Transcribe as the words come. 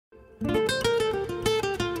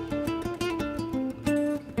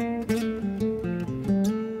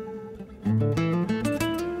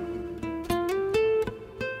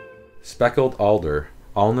Speckled alder,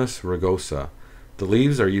 Alnus rugosa. The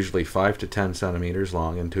leaves are usually 5 to 10 centimeters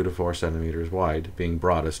long and 2 to 4 centimeters wide, being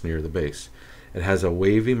broadest near the base. It has a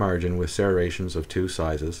wavy margin with serrations of 2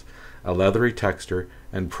 sizes, a leathery texture,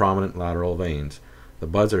 and prominent lateral veins. The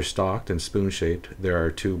buds are stalked and spoon-shaped. There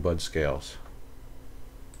are 2 bud scales.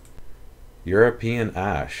 European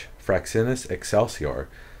ash, Fraxinus excelsior.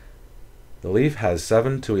 The leaf has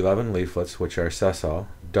 7 to 11 leaflets which are sessile,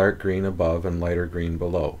 dark green above and lighter green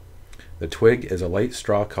below. The twig is a light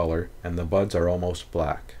straw color and the buds are almost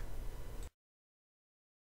black.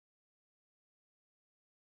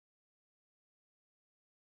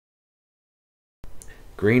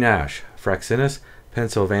 Green ash, Fraxinus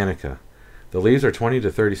pennsylvanica. The leaves are 20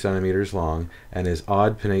 to 30 centimeters long and is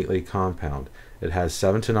odd pinnately compound. It has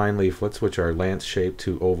 7 to 9 leaflets which are lance-shaped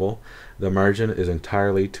to oval. The margin is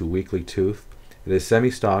entirely to weakly toothed. It is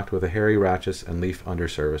semi-stalked with a hairy rachis and leaf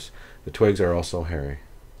undersurface. The twigs are also hairy.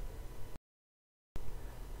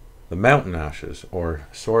 The mountain ashes, or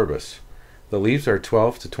sorbus. The leaves are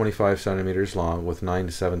 12 to 25 centimeters long with 9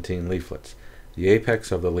 to 17 leaflets. The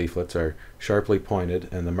apex of the leaflets are sharply pointed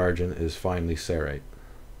and the margin is finely serrate.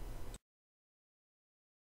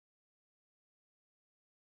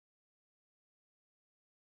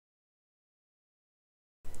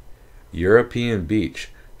 European beech,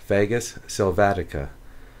 Fagus sylvatica.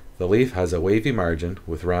 The leaf has a wavy margin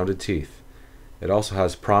with rounded teeth. It also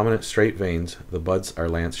has prominent straight veins. The buds are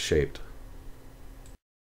lance-shaped.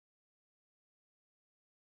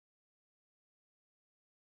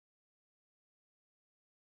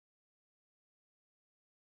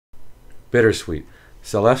 Bittersweet,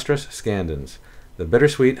 Celestris scandens. The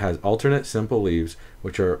bittersweet has alternate simple leaves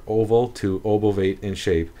which are oval to obovate in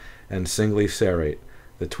shape and singly serrate.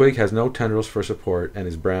 The twig has no tendrils for support and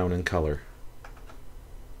is brown in color.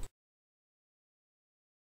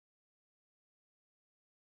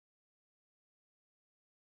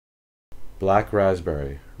 Black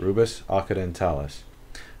raspberry, Rubus occidentalis.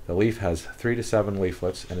 The leaf has 3 to 7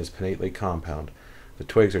 leaflets and is pinnately compound. The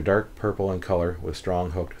twigs are dark purple in color with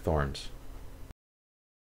strong hooked thorns.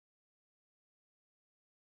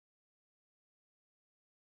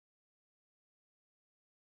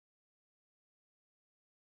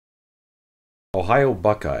 Ohio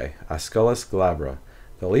buckeye, Asculus glabra.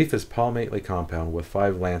 The leaf is palmately compound with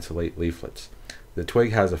 5 lanceolate leaflets. The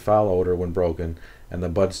twig has a foul odor when broken, and the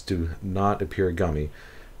buds do not appear gummy,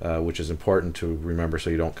 which is important to remember so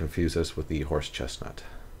you don't confuse this with the horse chestnut.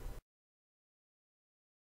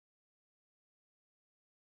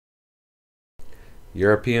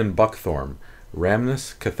 European buckthorn,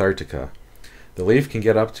 Rhamnus cathartica. The leaf can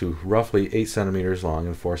get up to roughly 8 centimeters long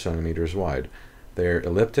and 4 centimeters wide. They are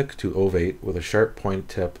elliptic to ovate with a sharp pointed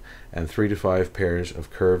tip and 3 to 5 pairs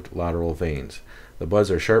of curved lateral veins. The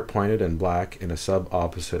buds are sharp pointed and black in a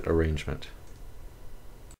sub-opposite arrangement.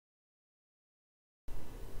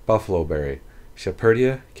 Buffalo berry,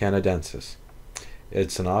 Shepherdea canadensis.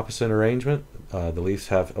 It's an opposite arrangement. The leaves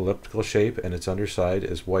have elliptical shape and its underside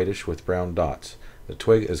is whitish with brown dots. The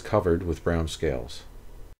twig is covered with brown scales.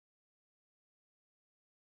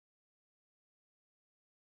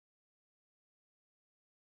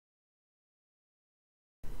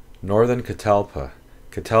 Northern catalpa,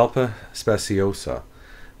 Catalpa speciosa.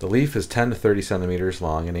 The leaf is 10 to 30 centimeters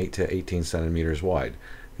long and 8 to 18 centimeters wide.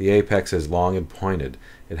 The apex is long and pointed.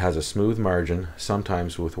 It has a smooth margin,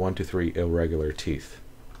 sometimes with 1 to 3 irregular teeth.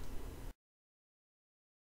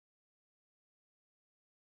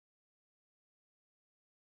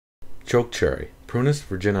 Chokecherry, Prunus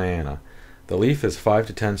virginiana. The leaf is 5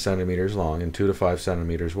 to 10 centimeters long and 2 to 5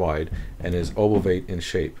 centimeters wide and is obovate in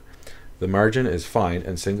shape. The margin is fine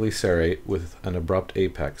and singly serrate with an abrupt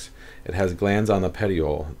apex. It has glands on the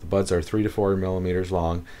petiole. The buds are 3 to 4 millimeters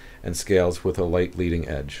long and scales with a light leading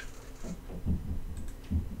edge.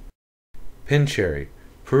 Pin cherry,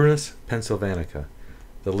 Prunus pennsylvanica.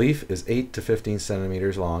 The leaf is 8 to 15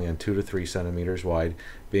 centimeters long and 2 to 3 centimeters wide,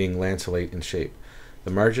 being lanceolate in shape.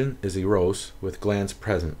 The margin is erose with glands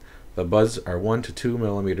present. The buds are 1 to 2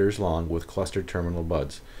 millimeters long with clustered terminal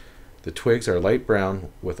buds. The twigs are light brown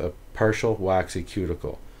with a partial waxy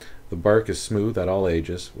cuticle. The bark is smooth at all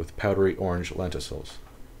ages with powdery orange lenticels.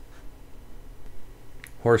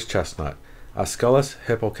 Horse chestnut, Asculus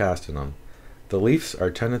hippocastanum. The leaves are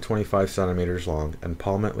 10 to 25 centimeters long and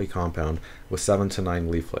palmately compound with 7 to 9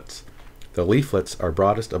 leaflets. The leaflets are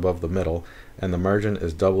broadest above the middle and the margin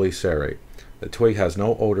is doubly serrate. The twig has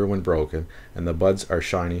no odor when broken and the buds are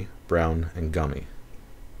shiny, brown, and gummy.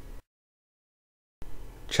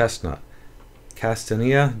 Chestnut,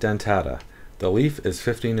 Castanea dentata. The leaf is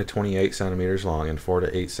 15 to 28 centimeters long and 4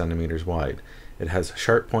 to 8 centimeters wide. It has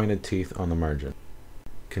sharp pointed teeth on the margin.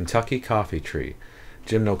 Kentucky coffee tree,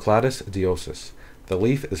 Gymnocladus dioicis. The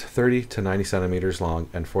leaf is 30 to 90 centimeters long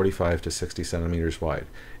and 45 to 60 centimeters wide.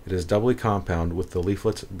 It is doubly compound with the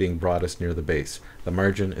leaflets being broadest near the base. The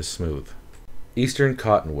margin is smooth. Eastern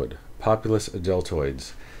cottonwood, Populus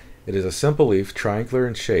deltoides. It is a simple leaf, triangular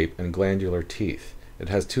in shape and glandular teeth. It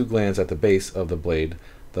has 2 glands at the base of the blade.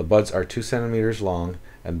 The buds are 2 centimeters long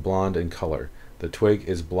and blonde in color. The twig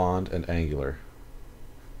is blonde and angular.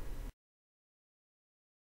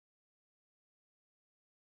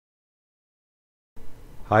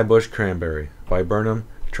 High bush cranberry, Viburnum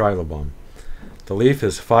trilobum. The leaf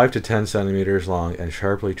is 5 to 10 centimeters long and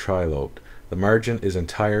sharply trilobed. The margin is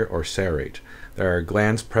entire or serrate. There are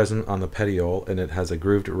glands present on the petiole and it has a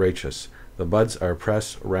grooved rachis. The buds are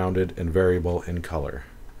pressed, rounded, and variable in color.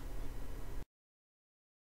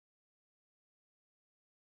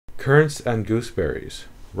 Currants and gooseberries,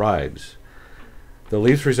 Ribes. The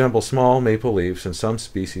leaves resemble small maple leaves and some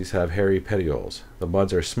species have hairy petioles. The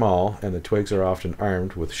buds are small and the twigs are often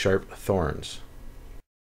armed with sharp thorns.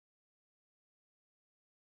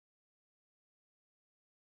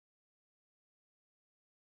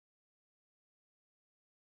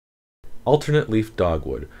 Alternate leaf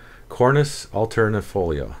dogwood, Cornus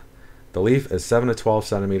alternifolia. The leaf is 7 to 12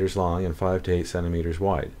 centimeters long and 5 to 8 centimeters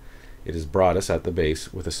wide. It is broadest at the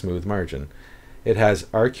base with a smooth margin. It has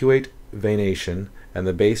arcuate venation and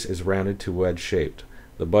the base is rounded to wedge-shaped.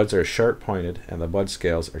 The buds are sharp-pointed and the bud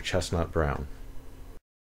scales are chestnut brown.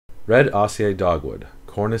 Red Osier dogwood,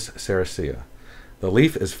 Cornus sericea. The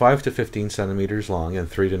leaf is 5 to 15 centimeters long and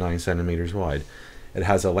 3 to 9 centimeters wide. It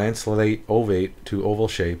has a lanceolate ovate to oval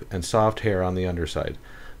shape and soft hair on the underside.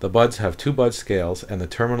 The buds have 2 bud scales and the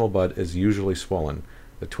terminal bud is usually swollen.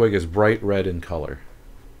 The twig is bright red in color.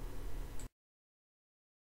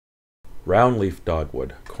 Round leaf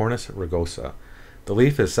dogwood, Cornus rugosa. The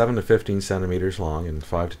leaf is 7 to 15 centimeters long and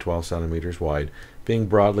 5 to 12 centimeters wide, being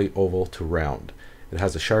broadly oval to round. It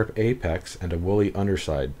has a sharp apex and a woolly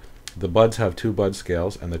underside. The buds have 2 bud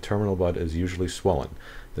scales and the terminal bud is usually swollen.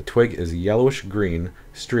 The twig is yellowish-green,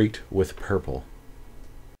 streaked with purple.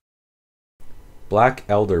 Black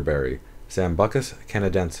elderberry, Sambucus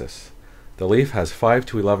canadensis. The leaf has 5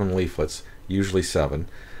 to 11 leaflets, usually 7.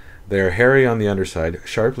 They are hairy on the underside,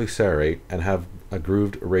 sharply serrate, and have a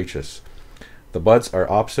grooved rachis. The buds are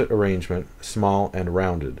opposite arrangement, small and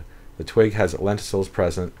rounded. The twig has lenticels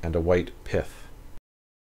present and a white pith.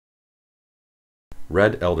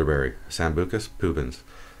 Red elderberry, Sambucus pubens.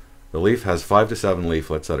 The leaf has 5 to 7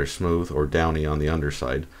 leaflets that are smooth or downy on the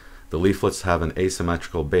underside. The leaflets have an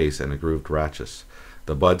asymmetrical base and a grooved rachis.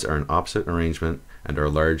 The buds are in opposite arrangement and are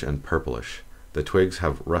large and purplish. The twigs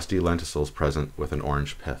have rusty lenticels present with an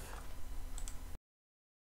orange pith.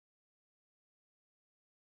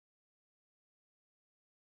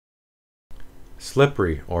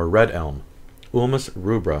 Slippery or red elm, Ulmus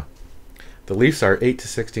rubra. The leaves are 8 to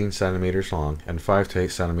 16 centimeters long and 5 to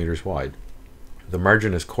 8 centimeters wide. The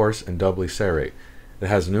margin is coarse and doubly serrate. It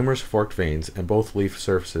has numerous forked veins and both leaf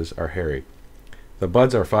surfaces are hairy. The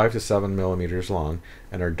buds are 5 to 7 millimeters long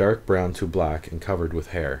and are dark brown to black and covered with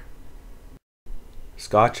hair.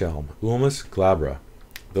 Scotch elm, Ulmus glabra.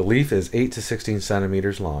 The leaf is 8 to 16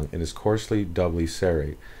 centimeters long and is coarsely doubly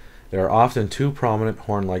serrate. There are often 2 prominent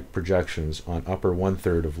horn-like projections on upper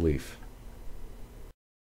 1/3 of leaf.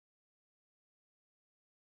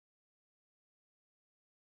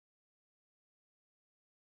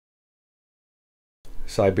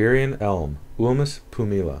 Siberian elm, Ulmus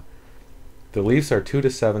pumila. The leaves are 2 to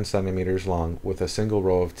 7 centimeters long with a single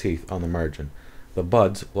row of teeth on the margin. The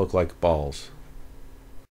buds look like balls.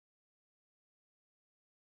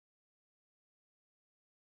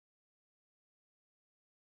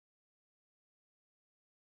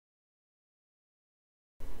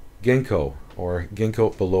 Ginkgo, or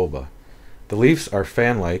Ginkgo biloba. The leaves are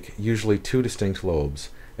fan-like, usually 2 distinct lobes.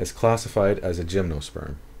 It's classified as a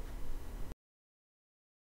gymnosperm.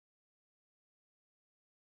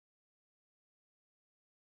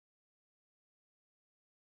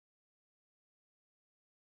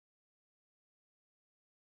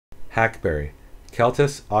 Hackberry,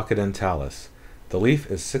 Celtis occidentalis. The leaf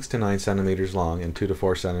is 6 to 9 centimeters long and 2 to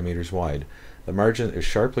 4 centimeters wide. The margin is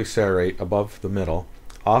sharply serrate above the middle,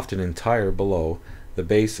 often entire below. The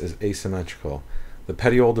base is asymmetrical. The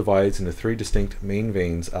petiole divides into 3 distinct main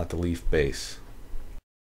veins at the leaf base.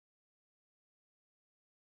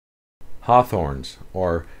 Hawthorns,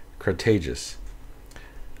 or Crataegus.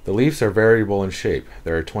 The leaves are variable in shape.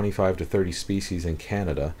 There are 25 to 30 species in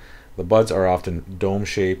Canada. The buds are often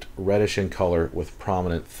dome-shaped, reddish in color with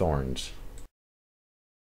prominent thorns.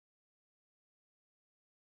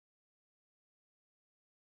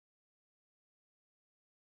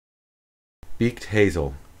 Beaked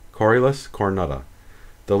hazel, Corylus cornuta.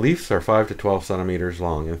 The leaves are 5 to 12 centimeters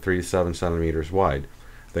long and 3 to 7 centimeters wide.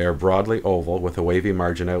 They are broadly oval with a wavy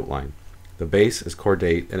margin outline. The base is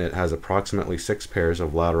cordate and it has approximately 6 pairs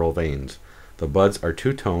of lateral veins. The buds are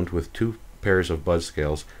two-toned with 2 pairs of bud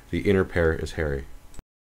scales. The inner pair is hairy.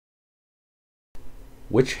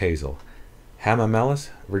 Witch hazel, Hamamelis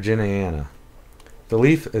virginiana. The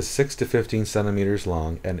leaf is 6 to 15 centimeters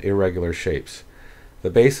long and irregular shapes. The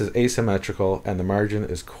base is asymmetrical and the margin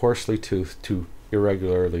is coarsely toothed to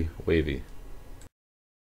irregularly wavy.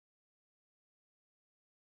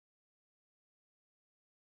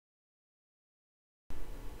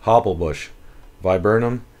 Hobblebush,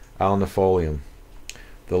 Viburnum alnifolium.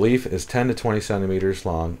 The leaf is 10 to 20 centimeters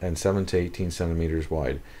long and 7 to 18 centimeters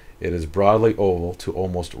wide. It is broadly oval to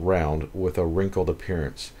almost round with a wrinkled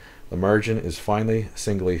appearance. The margin is finely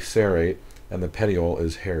singly serrate and the petiole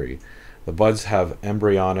is hairy. The buds have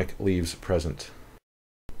embryonic leaves present.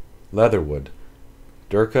 Leatherwood,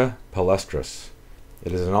 Durca palestris.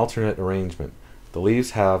 It is an alternate arrangement. The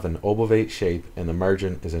leaves have an obovate shape and the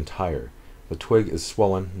margin is entire. The twig is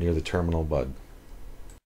swollen near the terminal bud.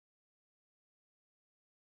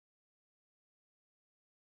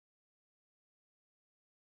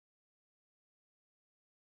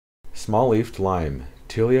 Small-leafed lime,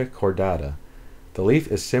 Tilia cordata. The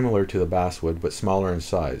leaf is similar to the basswood but smaller in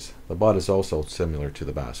size. The bud is also similar to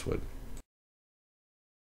the basswood.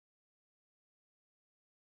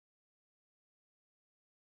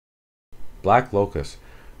 Black locust,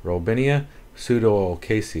 Robinia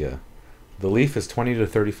pseudoocacia. The leaf is 20 to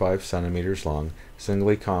 35 centimeters long,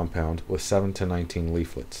 singly compound with 7 to 19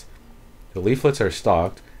 leaflets. The leaflets are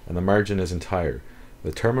stalked and the margin is entire.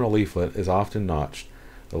 The terminal leaflet is often notched.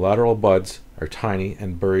 The lateral buds are tiny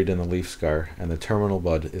and buried in the leaf scar, and the terminal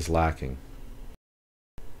bud is lacking.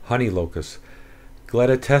 Honey locust,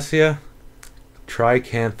 Gleditessia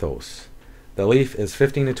tricanthos. The leaf is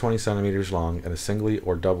 15 to 20 centimeters long and is singly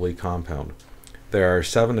or doubly compound. There are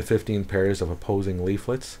 7 to 15 pairs of opposing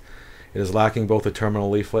leaflets. It is lacking both the terminal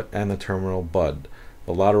leaflet and the terminal bud.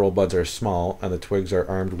 The lateral buds are small and the twigs are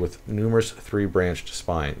armed with numerous 3-branched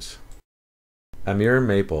spines. Amur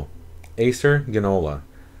maple, Acer ginola.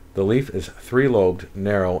 The leaf is 3-lobed,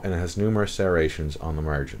 narrow, and has numerous serrations on the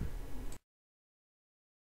margin.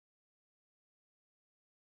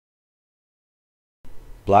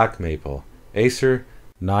 Black maple, Acer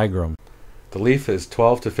nigrum. The leaf is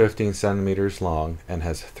 12 to 15 centimeters long and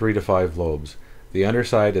has 3 to 5 lobes. The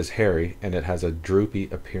underside is hairy and it has a droopy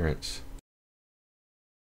appearance.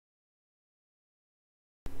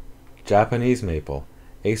 Japanese maple,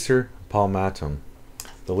 Acer palmatum.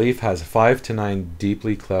 The leaf has 5 to 9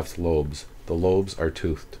 deeply cleft lobes. The lobes are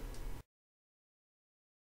toothed.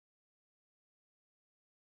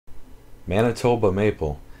 Manitoba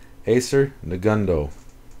maple, Acer negundo.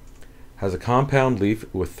 Has a compound leaf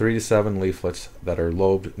with 3 to 7 leaflets that are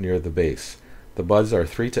lobed near the base. The buds are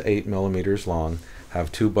 3 to 8 millimeters long,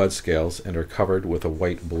 have 2 bud scales, and are covered with a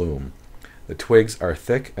white bloom. The twigs are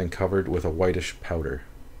thick and covered with a whitish powder.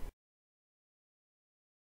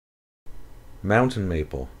 Mountain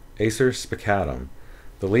maple, Acer spicatum.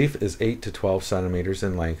 The leaf is 8 to 12 centimeters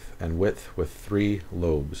in length and width with 3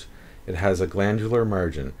 lobes. It has a glandular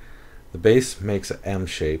margin. The base makes an M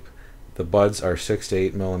shape. The buds are 6 to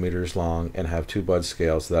 8 millimeters long and have 2 bud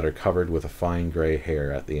scales that are covered with a fine gray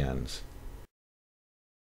hair at the ends.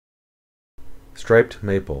 Striped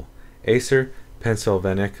maple, Acer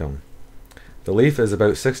pennsylvanicum. The leaf is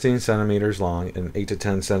about 16 centimeters long and 8 to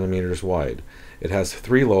 10 centimeters wide. It has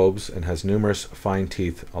 3 lobes and has numerous fine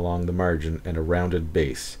teeth along the margin and a rounded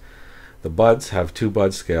base. The buds have 2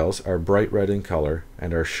 bud scales, are bright red in color,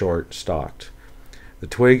 and are short stalked. The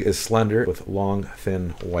twig is slender with long,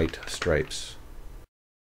 thin white stripes.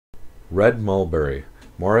 Red mulberry,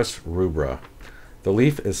 Morus rubra. The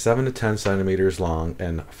leaf is 7 to 10 centimeters long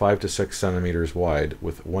and 5 to 6 centimeters wide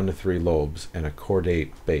with 1 to 3 lobes and a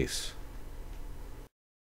cordate base.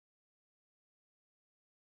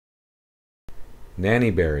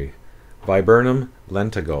 Nannyberry, Viburnum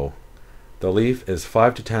lentigo. The leaf is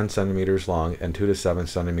 5 to 10 centimeters long and 2 to 7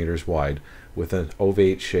 centimeters wide with an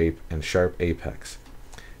ovate shape and sharp apex.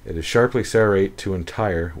 It is sharply serrate to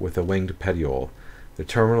entire with a winged petiole. The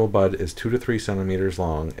terminal bud is 2 to 3 centimeters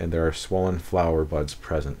long and there are swollen flower buds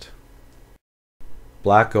present.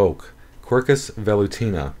 Black oak, Quercus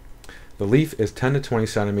velutina. The leaf is 10 to 20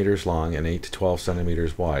 centimeters long and 8 to 12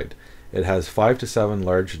 centimeters wide. It has 5 to 7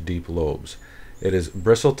 large deep lobes. It is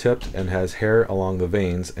bristle-tipped and has hair along the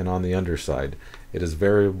veins and on the underside. It is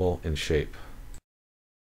variable in shape.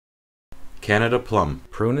 Canada plum,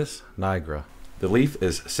 Prunus nigra. The leaf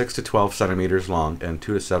is 6 to 12 centimeters long and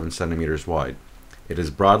 2 to 7 centimeters wide. It is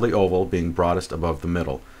broadly oval, being broadest above the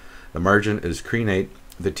middle. The margin is crenate,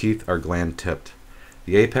 the teeth are gland-tipped.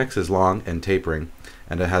 The apex is long and tapering,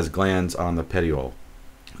 and it has glands on the petiole.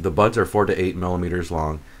 The buds are 4 to 8 millimeters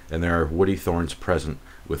long, and there are woody thorns present,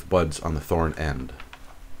 with buds on the thorn end.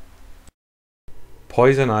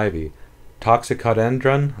 Poison ivy,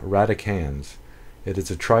 Toxicodendron radicans. It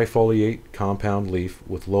is a trifoliate compound leaf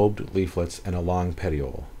with lobed leaflets and a long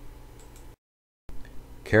petiole.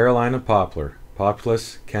 Carolina poplar,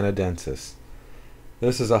 Populus canadensis.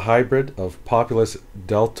 This is a hybrid of Populus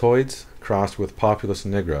deltoides crossed with Populus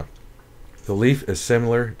nigra. The leaf is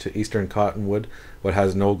similar to eastern cottonwood, but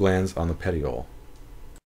has no glands on the petiole.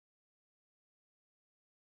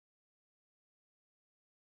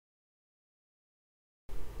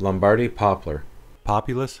 Lombardy poplar,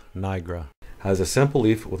 Populus nigra, has a simple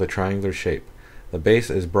leaf with a triangular shape. The base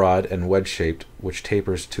is broad and wedge-shaped, which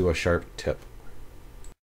tapers to a sharp tip.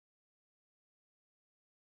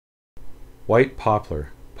 White poplar,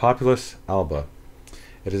 Populus alba.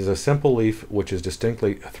 It is a simple leaf which is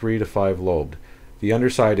distinctly 3 to 5 lobed. The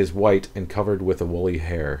underside is white and covered with a woolly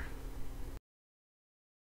hair.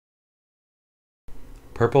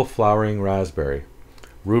 Purple flowering raspberry,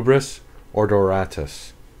 Rubris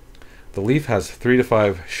odoratus. The leaf has 3 to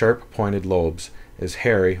 5 sharp-pointed lobes, is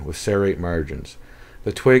hairy with serrate margins.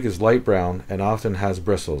 The twig is light brown and often has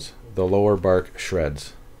bristles. The lower bark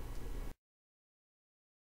shreds.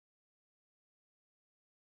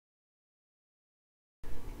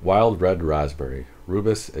 Wild red raspberry,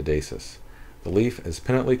 Rubus edacis. The leaf is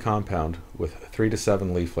pinnately compound with 3 to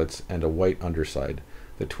 7 leaflets and a white underside.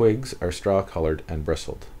 The twigs are straw-colored and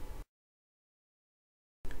bristled.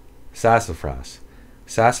 Sassafras,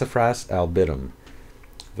 Sassafras albidum.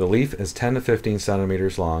 The leaf is 10 to 15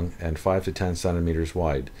 centimeters long and 5 to 10 centimeters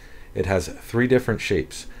wide. It has 3 different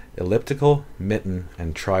shapes: elliptical, mitten,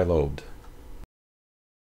 and trilobed.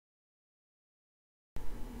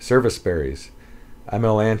 Serviceberries,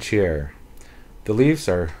 Amelanchier. The leaves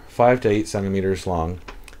are 5 to 8 centimeters long.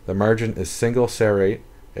 The margin is single serrate.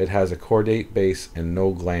 It has a cordate base and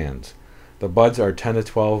no glands. The buds are 10 to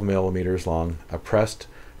 12 millimeters long, oppressed,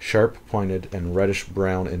 sharp-pointed, and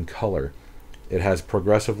reddish-brown in color. It has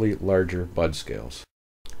progressively larger bud scales.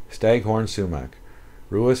 Staghorn sumac,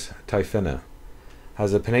 Ruus typhina,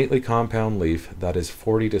 has a pinnately compound leaf that is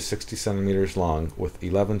 40 to 60 centimeters long with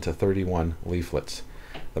 11 to 31 leaflets.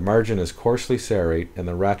 The margin is coarsely serrate and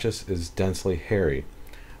the rachis is densely hairy.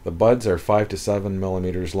 The buds are 5 to 7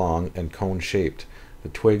 millimeters long and cone-shaped. The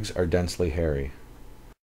twigs are densely hairy.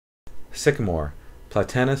 Sycamore,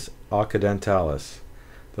 Platanus occidentalis.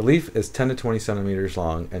 The leaf is 10 to 20 centimeters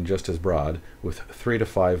long and just as broad, with 3 to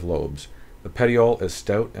 5 lobes. The petiole is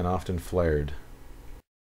stout and often flared.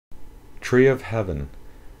 Tree of Heaven,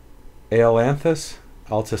 Ailanthus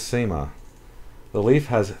altissima. The leaf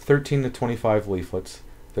has 13 to 25 leaflets.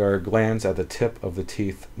 There are glands at the tip of the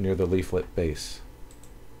teeth near the leaflet base.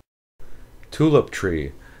 Tulip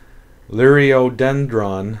tree,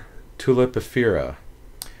 Liriodendron tulipifera.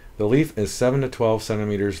 The leaf is 7 to 12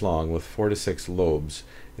 centimeters long with 4 to 6 lobes.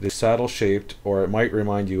 It is saddle-shaped, or it might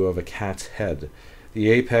remind you of a cat's head. The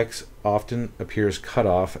apex often appears cut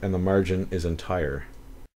off and the margin is entire.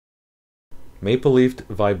 Maple-leafed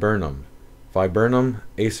viburnum, Viburnum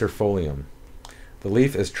acerifolium. The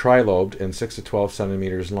leaf is trilobed and 6 to 12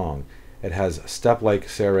 centimeters long. It has step-like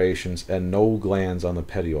serrations and no glands on the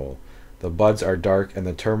petiole. The buds are dark and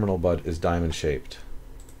the terminal bud is diamond-shaped.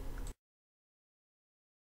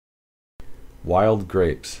 Wild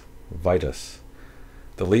grapes, Vitis.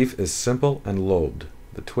 The leaf is simple and lobed.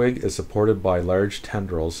 The twig is supported by large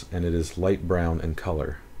tendrils and it is light brown in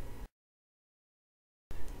color.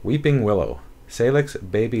 Weeping willow, Salix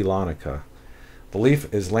babylonica. The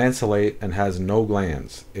leaf is lanceolate and has no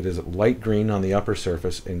glands. It is light green on the upper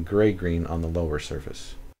surface and gray-green on the lower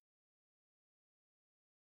surface.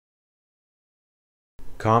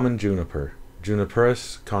 Common juniper,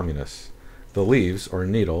 Juniperus communis. The leaves, or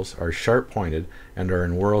needles, are sharp-pointed and are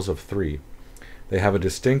in whorls of 3. They have a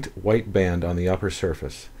distinct white band on the upper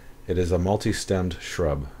surface. It is a multi-stemmed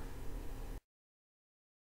shrub.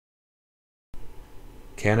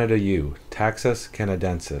 Canada yew, Taxus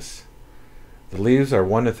canadensis. The leaves are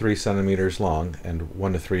 1 to 3 centimeters long and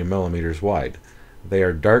 1 to 3 millimeters wide. They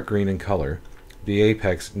are dark green in color, the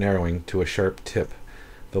apex narrowing to a sharp tip.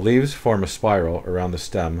 The leaves form a spiral around the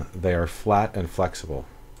stem. They are flat and flexible.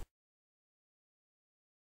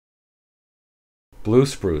 Blue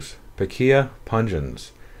spruce, Picea pungens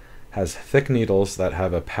has thick needles that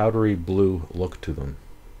have a powdery blue look to them.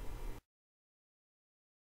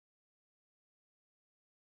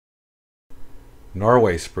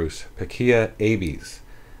 Norway spruce, Picea abies.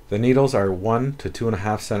 The needles are 1 to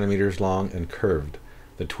 2.5 centimeters long and curved.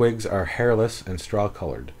 The twigs are hairless and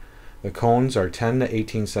straw-colored. The cones are 10 to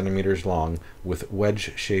 18 centimeters long with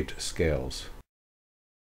wedge-shaped scales.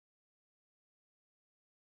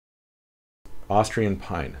 Austrian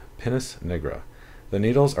pine, Pinus nigra. The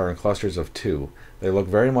needles are in clusters of 2. They look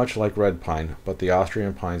very much like red pine, but the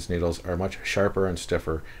Austrian pine's needles are much sharper and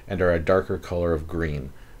stiffer and are a darker color of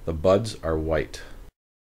green. The buds are white.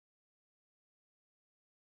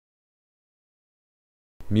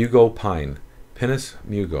 Mugo pine, Pinus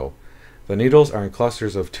mugo. The needles are in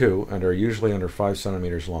clusters of 2 and are usually under 5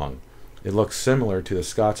 centimeters long. It looks similar to the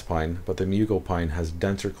Scots pine, but the mugo pine has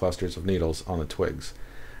denser clusters of needles on the twigs.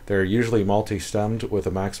 They are usually multi-stemmed with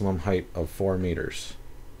a maximum height of 4 meters.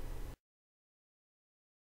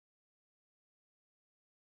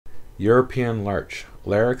 European larch,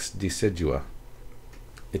 Larix decidua.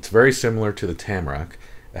 It's very similar to the tamarack.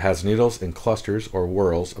 It has needles in clusters or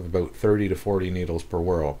whorls of about 30 to 40 needles per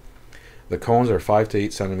whorl. The cones are 5 to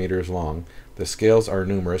 8 centimeters long. The scales are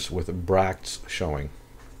numerous with bracts showing.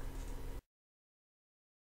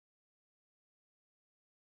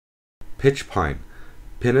 Pitch pine,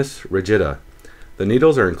 Pinus rigida. The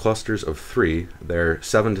needles are in clusters of 3. They're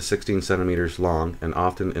 7 to 16 centimeters long and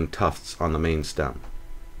often in tufts on the main stem.